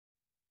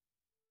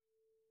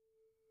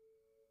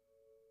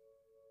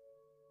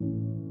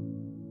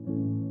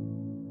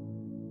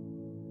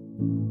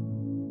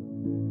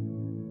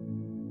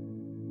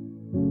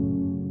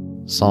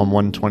Psalm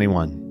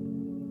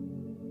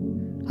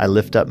 121. I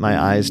lift up my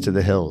eyes to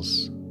the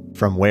hills.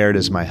 From where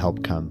does my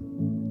help come?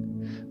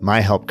 My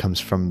help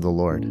comes from the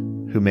Lord,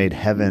 who made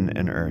heaven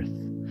and earth.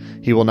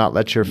 He will not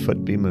let your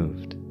foot be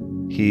moved.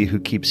 He who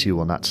keeps you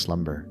will not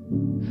slumber.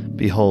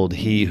 Behold,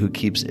 he who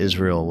keeps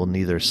Israel will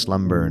neither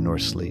slumber nor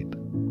sleep.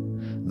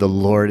 The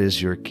Lord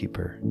is your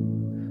keeper.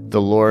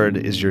 The Lord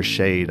is your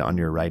shade on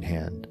your right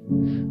hand.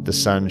 The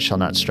sun shall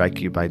not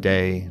strike you by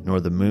day, nor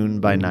the moon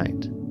by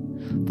night.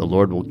 The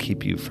Lord will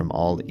keep you from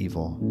all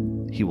evil.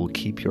 He will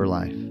keep your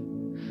life.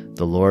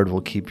 The Lord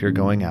will keep your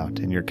going out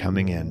and your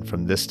coming in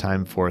from this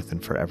time forth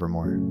and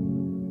forevermore.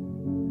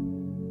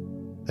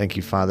 Thank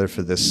you, Father,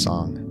 for this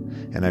song,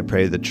 and I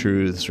pray the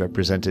truths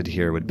represented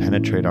here would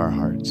penetrate our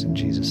hearts in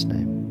Jesus'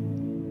 name.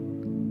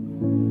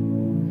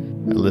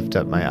 I lift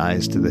up my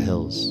eyes to the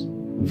hills.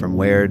 From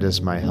where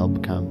does my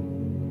help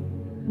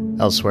come?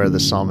 Elsewhere, the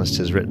psalmist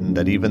has written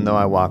that even though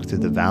I walk through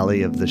the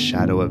valley of the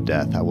shadow of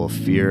death, I will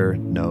fear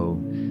no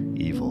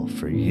evil,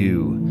 for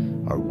you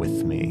are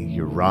with me.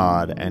 Your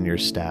rod and your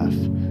staff,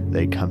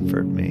 they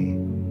comfort me.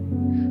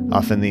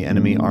 Often the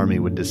enemy army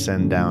would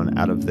descend down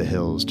out of the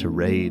hills to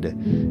raid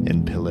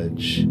and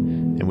pillage,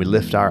 and we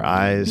lift our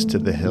eyes to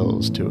the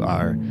hills, to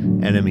our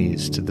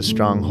enemies, to the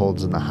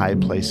strongholds and the high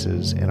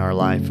places in our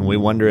life, and we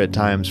wonder at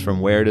times,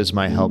 from where does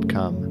my help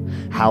come?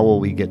 How will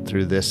we get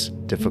through this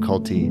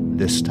difficulty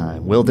this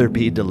time? Will there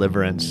be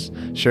deliverance?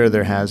 Sure,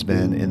 there has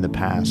been in the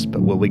past,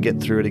 but will we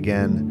get through it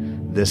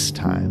again this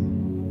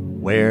time?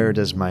 Where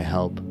does my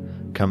help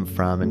come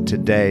from? And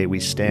today we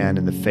stand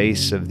in the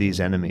face of these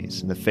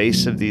enemies, in the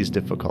face of these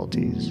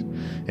difficulties,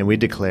 and we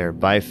declare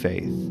by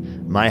faith,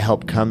 my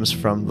help comes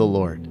from the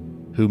Lord,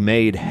 who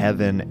made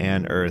heaven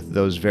and earth,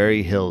 those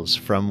very hills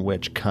from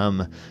which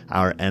come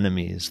our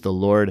enemies. The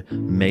Lord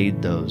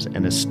made those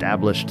and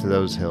established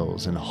those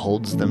hills and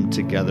holds them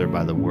together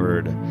by the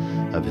word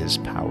of his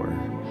power.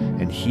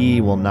 And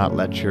he will not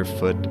let your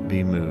foot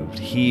be moved.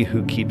 He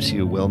who keeps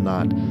you will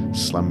not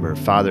slumber.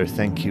 Father,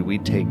 thank you. We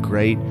take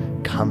great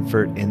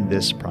comfort in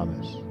this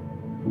promise.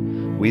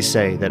 We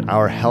say that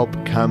our help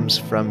comes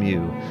from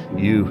you,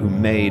 you who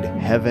made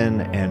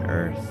heaven and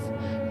earth.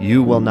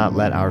 You will not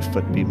let our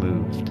foot be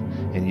moved.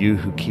 And you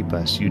who keep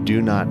us, you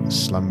do not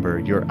slumber.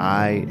 Your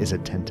eye is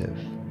attentive.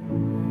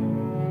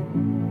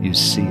 You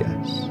see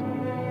us,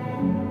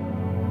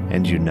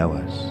 and you know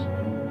us.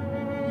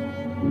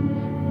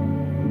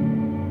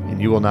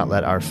 And you will not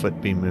let our foot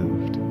be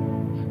moved.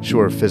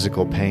 Sure,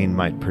 physical pain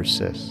might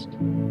persist.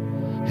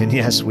 And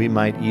yes, we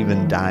might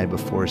even die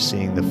before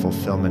seeing the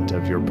fulfillment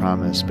of your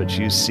promise, but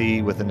you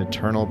see with an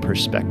eternal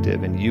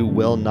perspective, and you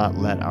will not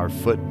let our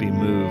foot be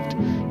moved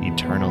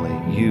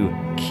eternally. You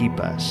keep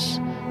us.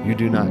 You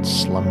do not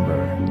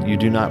slumber. You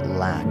do not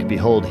lack.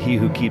 Behold, he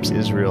who keeps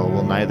Israel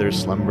will neither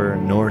slumber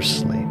nor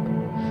sleep.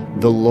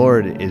 The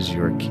Lord is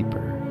your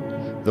keeper.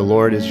 The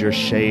Lord is your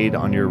shade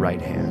on your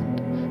right hand.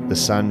 The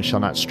sun shall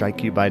not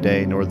strike you by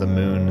day, nor the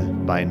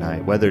moon by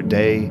night. Whether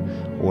day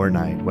or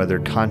night,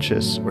 whether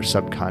conscious or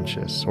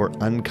subconscious or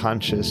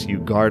unconscious, you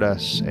guard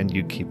us and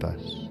you keep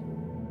us.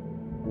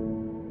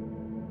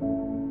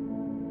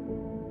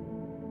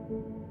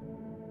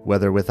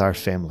 Whether with our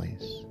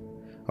families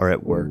or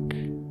at work,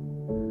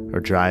 or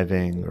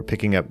driving, or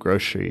picking up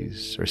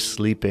groceries, or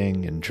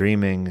sleeping and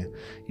dreaming,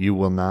 you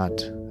will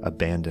not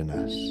abandon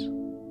us.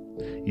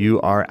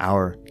 You are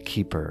our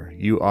keeper.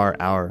 You are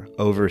our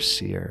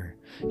overseer.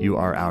 You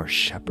are our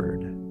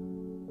shepherd.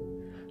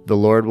 The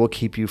Lord will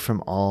keep you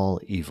from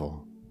all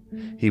evil.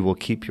 He will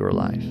keep your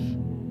life.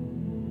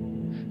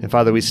 And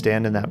Father, we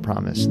stand in that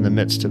promise in the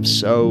midst of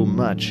so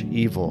much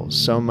evil,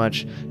 so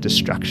much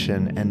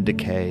destruction and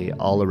decay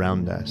all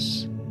around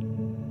us.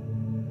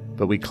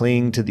 But we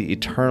cling to the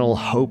eternal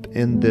hope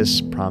in this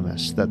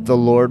promise that the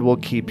Lord will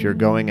keep your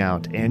going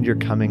out and your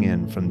coming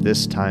in from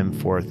this time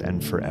forth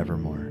and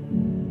forevermore.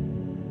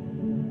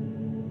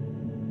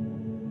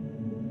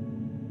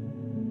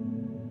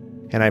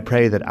 And I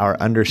pray that our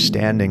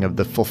understanding of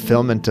the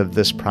fulfillment of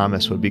this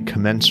promise would be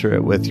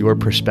commensurate with your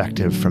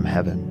perspective from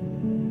heaven.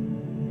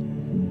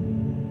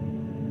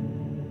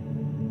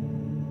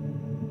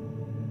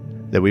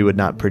 That we would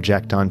not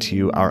project onto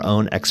you our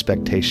own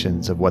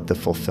expectations of what the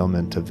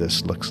fulfillment of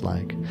this looks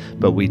like,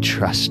 but we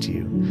trust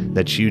you,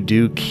 that you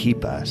do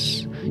keep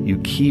us, you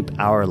keep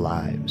our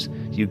lives,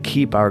 you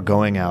keep our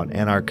going out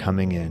and our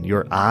coming in.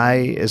 Your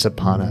eye is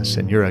upon us,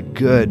 and you're a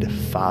good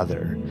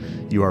Father.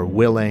 You are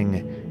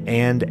willing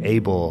and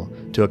able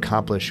to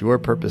accomplish your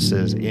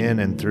purposes in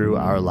and through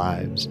our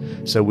lives.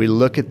 So we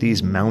look at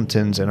these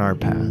mountains in our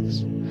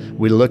paths.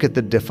 We look at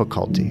the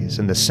difficulties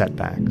and the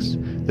setbacks,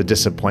 the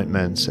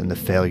disappointments and the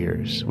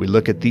failures. We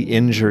look at the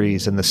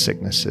injuries and the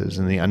sicknesses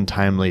and the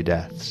untimely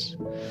deaths.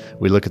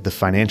 We look at the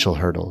financial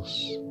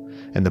hurdles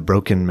and the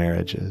broken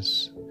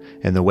marriages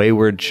and the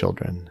wayward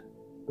children.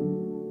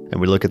 And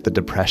we look at the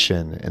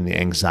depression and the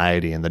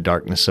anxiety and the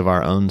darkness of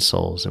our own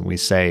souls, and we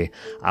say,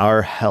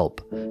 our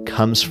help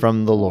comes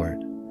from the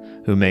Lord,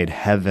 who made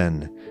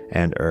heaven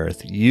and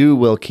earth. You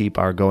will keep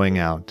our going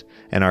out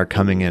and our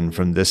coming in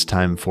from this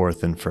time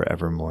forth and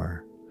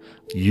forevermore.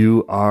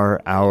 You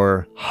are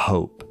our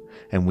hope,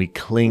 and we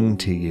cling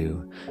to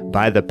you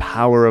by the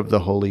power of the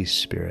Holy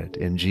Spirit.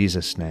 In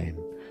Jesus' name,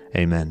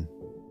 amen.